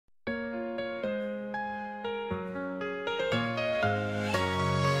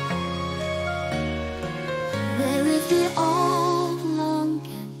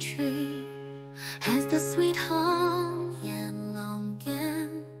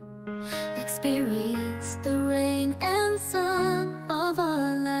experience the rain and sun of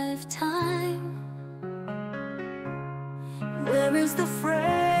a lifetime. Where is the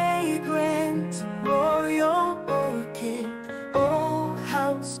fragrant royal orchid? Old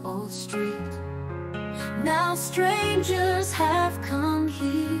house, old street. Now strangers have come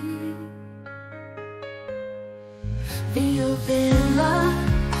here. The villa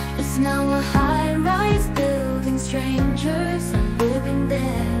is now a high-rise building. Strangers are living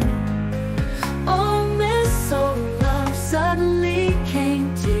there. Oh, miss, so love suddenly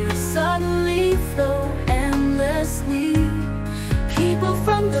came to suddenly flow endlessly. People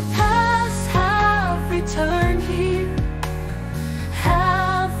from the past have returned here,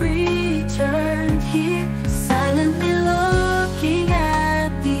 have returned here, silently looking at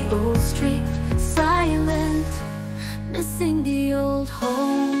the old street, silent, missing the old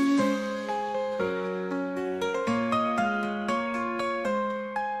home.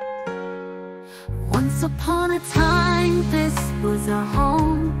 Once upon a time, this was our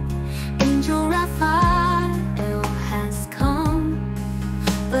home. Angel Raphael has come,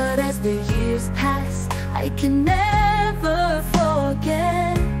 but as the years pass, I can never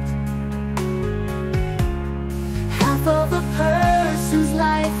forget. Half of a person's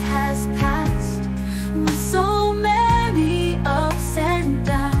life has passed with so many ups and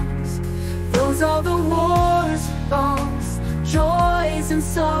downs. Those are the wars, wrongs, joys and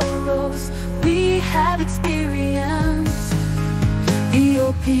sorrows we have experienced. The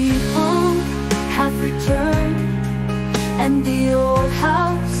old people have returned, and the old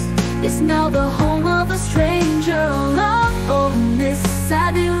house is now the home of a stranger. Love, oh, miss,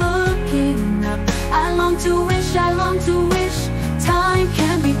 sadly looking up. I long to wish, I long to wish time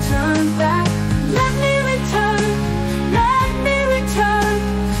can be turned back. Let me return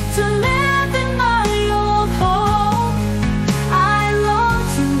to live in my old home. I long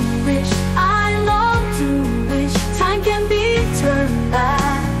to wish, I long to wish time can be turned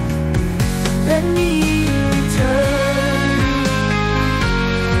back. Let me return,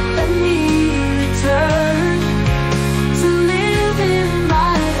 let me return to live in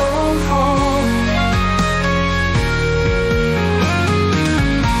my old home.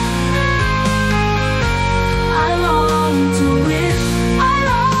 I long to wish, I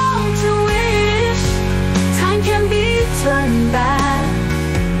long to wish time can be turned back.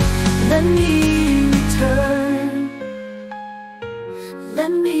 Let me